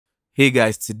Hey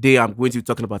guys, today I'm going to be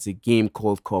talking about a game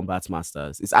called Combat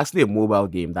Masters. It's actually a mobile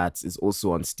game that is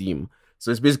also on Steam.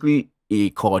 So it's basically a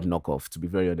COD knockoff, to be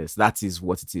very honest. That is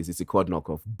what it is. It's a COD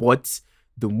knockoff. But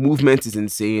the movement is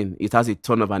insane. It has a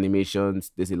ton of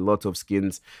animations. There's a lot of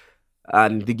skins.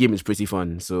 And the game is pretty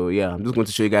fun. So yeah, I'm just going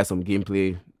to show you guys some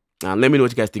gameplay. And let me know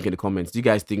what you guys think in the comments. Do you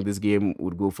guys think this game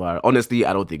would go far? Honestly,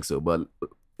 I don't think so. But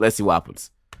let's see what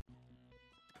happens.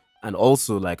 And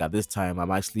also, like at this time,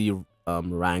 I'm actually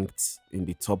ranked in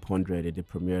the top 100 in the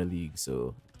Premier League.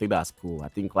 So I think that's cool. I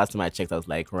think last time I checked, I was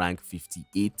like rank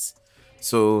 58.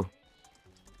 So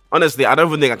honestly, I don't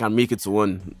even think I can make it to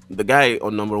one. The guy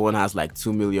on number one has like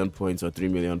 2 million points or 3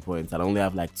 million points. I only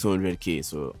have like 200k.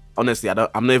 So honestly, I'm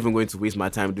not even going to waste my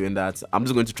time doing that. I'm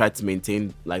just going to try to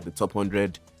maintain like the top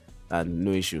 100 and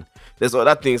no issue. There's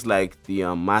other things like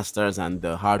the Masters and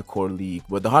the Hardcore League,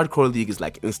 but the Hardcore League is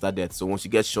like insta death. So once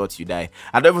you get shot, you die.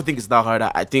 I don't even think it's that hard.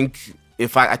 I think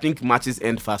I think matches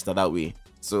end faster that way.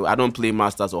 So I don't play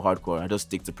Masters or Hardcore. I just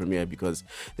stick to Premier because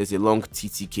there's a long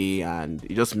TTK and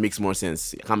it just makes more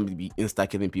sense. I can't be insta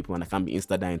killing people and I can't be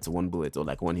insta dying to one bullet or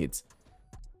like one hit.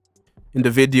 In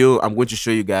the video, I'm going to show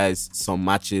you guys some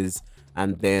matches,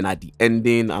 and then at the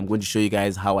ending, I'm going to show you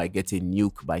guys how I get a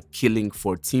nuke by killing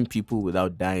 14 people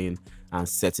without dying and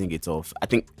setting it off. I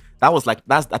think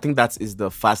that is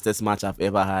the fastest match I've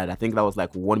ever had. I think that was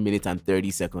like 1 minute and 30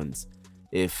 seconds.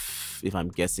 If I'm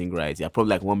guessing right. Yeah, probably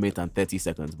like 1 minute and 30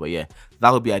 seconds. But yeah, that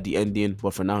will be at the ending.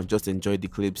 But for now, just enjoy the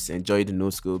clips, enjoy the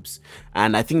no scopes.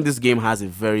 And I think this game has a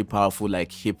very powerful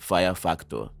like hip fire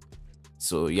factor.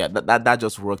 So yeah, that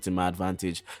just worked in my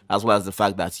advantage, as well as the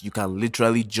fact that you can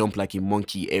literally jump like a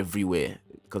monkey everywhere,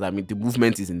 because I mean the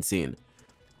movement is insane.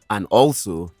 And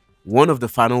also, one of the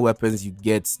final weapons you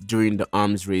get during the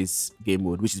arms race game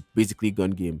mode, which is basically gun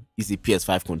game, is a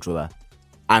PS5 controller.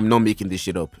 I'm not making this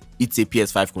shit up. It's a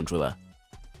PS5 controller.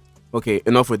 Okay,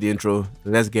 enough with the intro.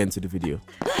 Let's get into the video.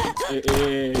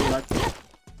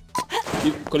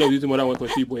 Call of Duty Modern Warfare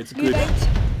 3, but it's good.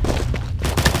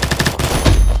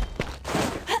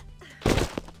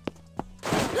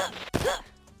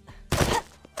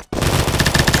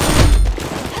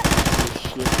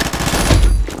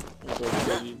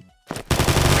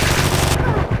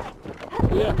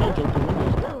 Yeah, I can't jump to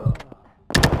windows.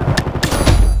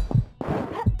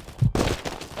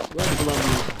 Where is the man?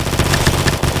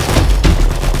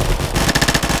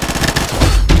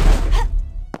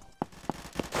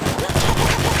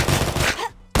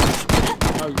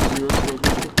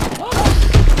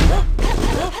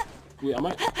 Wait, am I?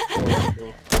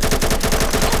 Oh.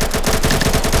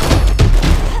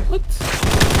 What?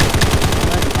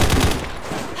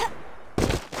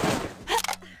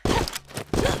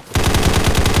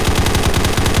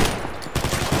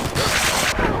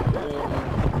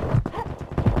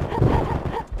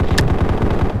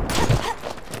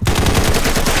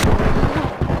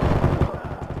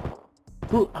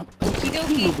 Bro, I'm seeing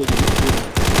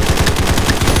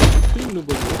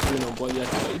nobody what's going on, but yeah,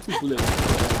 it's a bullet.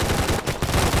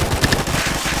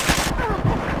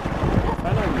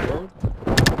 Finally, bro.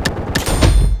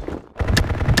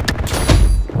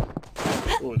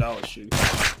 Oh, that was shitty.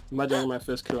 Imagine my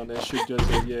first kill and then shoot just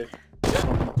say, yeah,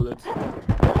 complete bullets.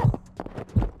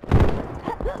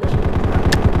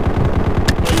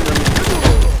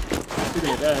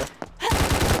 Speaking of that,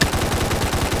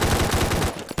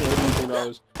 that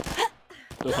was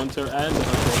the hunter and the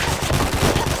hunter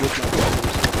with my brothers.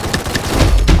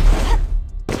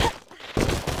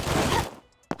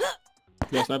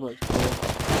 Yeah, sniper.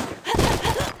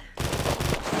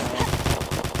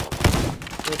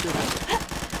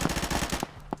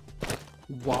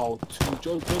 Wow, two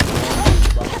jokes.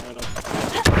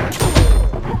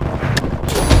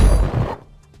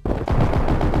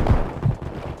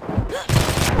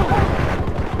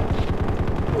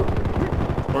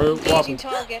 Engaging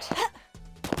target.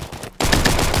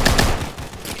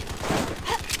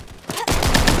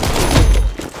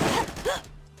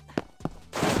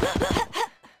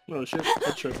 Oh shit,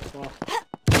 that's true. Wow.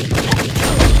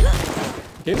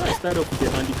 Game I started off with a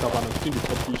handicap and I'm still the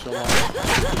top 3 somehow.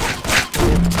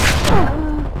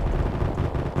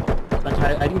 Like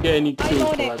I didn't get any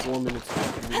kills for like 1 minute in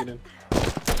the beginning.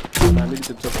 I made it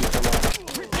to the top 3 somehow.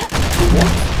 What?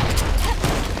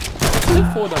 I did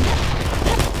 4 damage.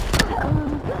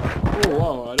 Oh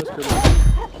wow, I just killed him.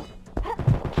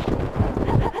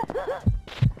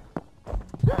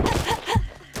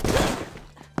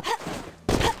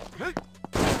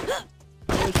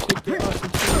 Let's take the ass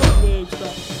and legs.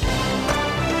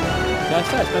 I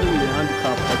started with a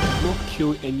handicap, I did not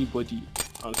kill anybody,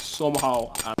 and somehow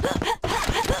yeah,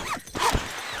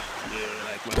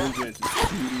 like like my movement is too,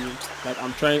 like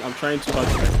I'm trying too hard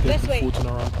to like get the full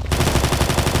turnaround.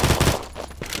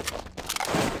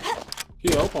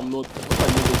 Here, I hope I'm not. I hope I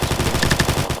know this.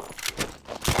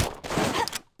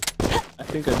 I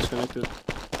think I disconnected.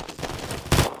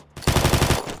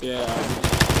 Yeah,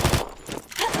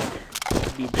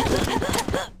 be a bit okay.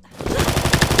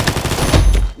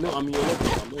 No, I'm in your lobby.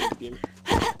 I'm not in the game.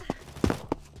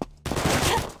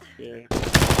 Yeah.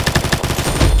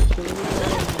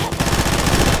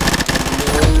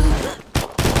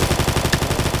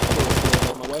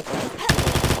 My wife,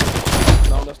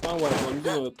 I understand why I'm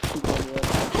using a 2.1.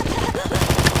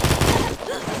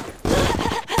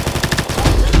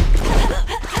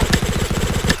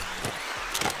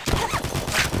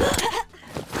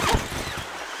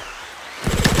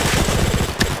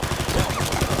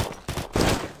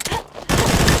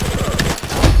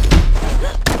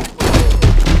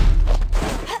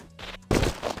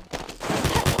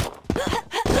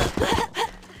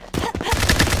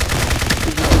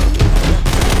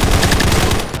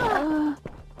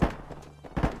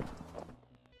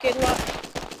 Good luck.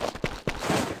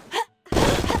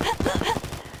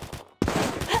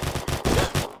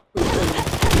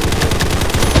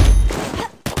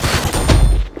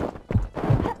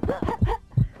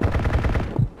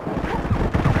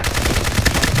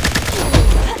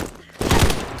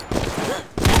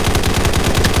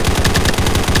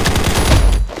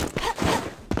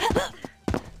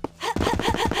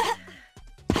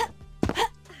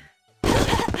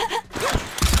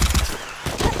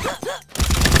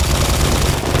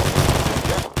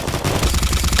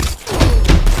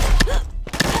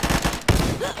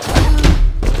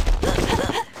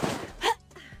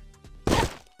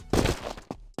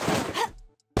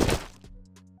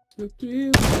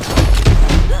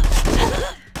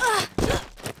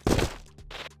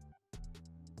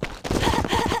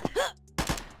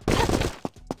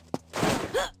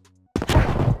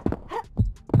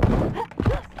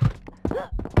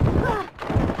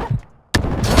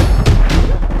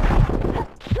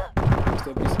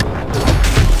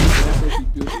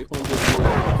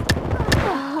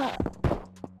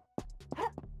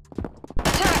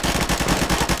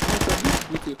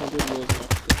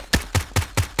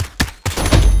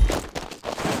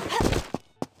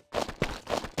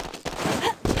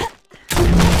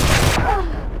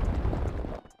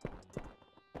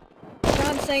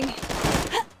 Dancing.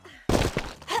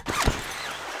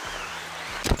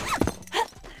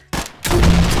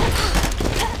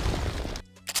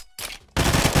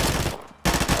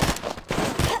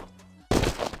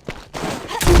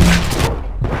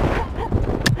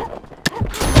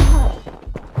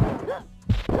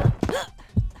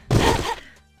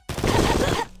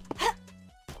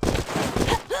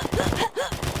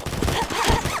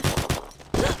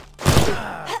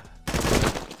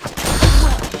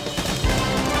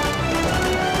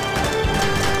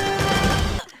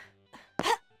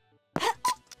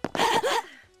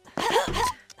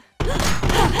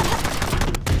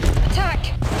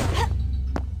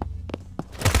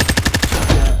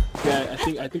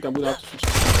 I think I'm gonna have to switch.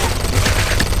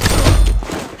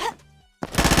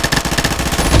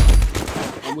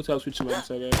 I'm going to have to switch to my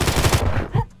data, guys.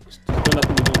 It's doing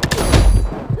nothing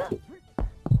again.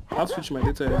 I'll switch my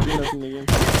data, it's doing nothing again.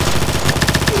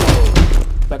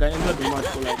 It's like I entered the match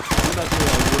for like, that's where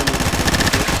I was running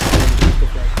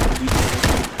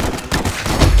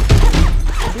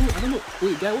I don't know.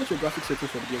 Wait, guy, what's your graphic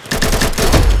settings for the game?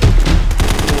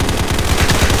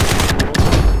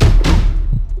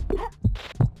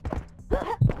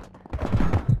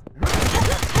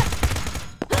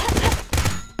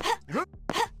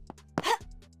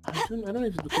 I don't know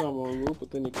if it's because I'm on rope, but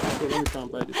then you can. So let me try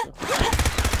and buy this stuff.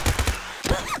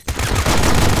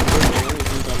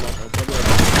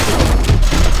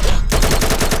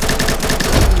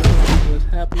 What's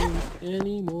happening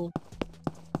anymore?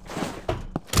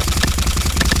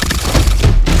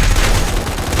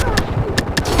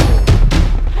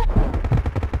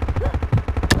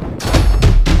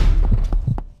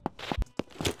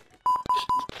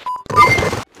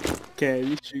 Okay,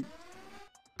 we should.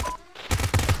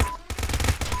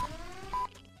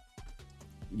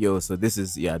 Yo, so this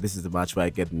is the match where I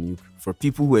get the nuke. For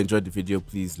people who enjoyed the video,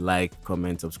 please like,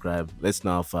 comment, subscribe. Let's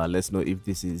know if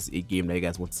this is a game that you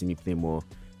guys want to see me play more,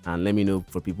 and let me know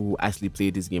for people who actually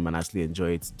play this game and actually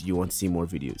enjoy it, do you want to see more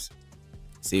videos?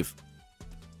 Safe.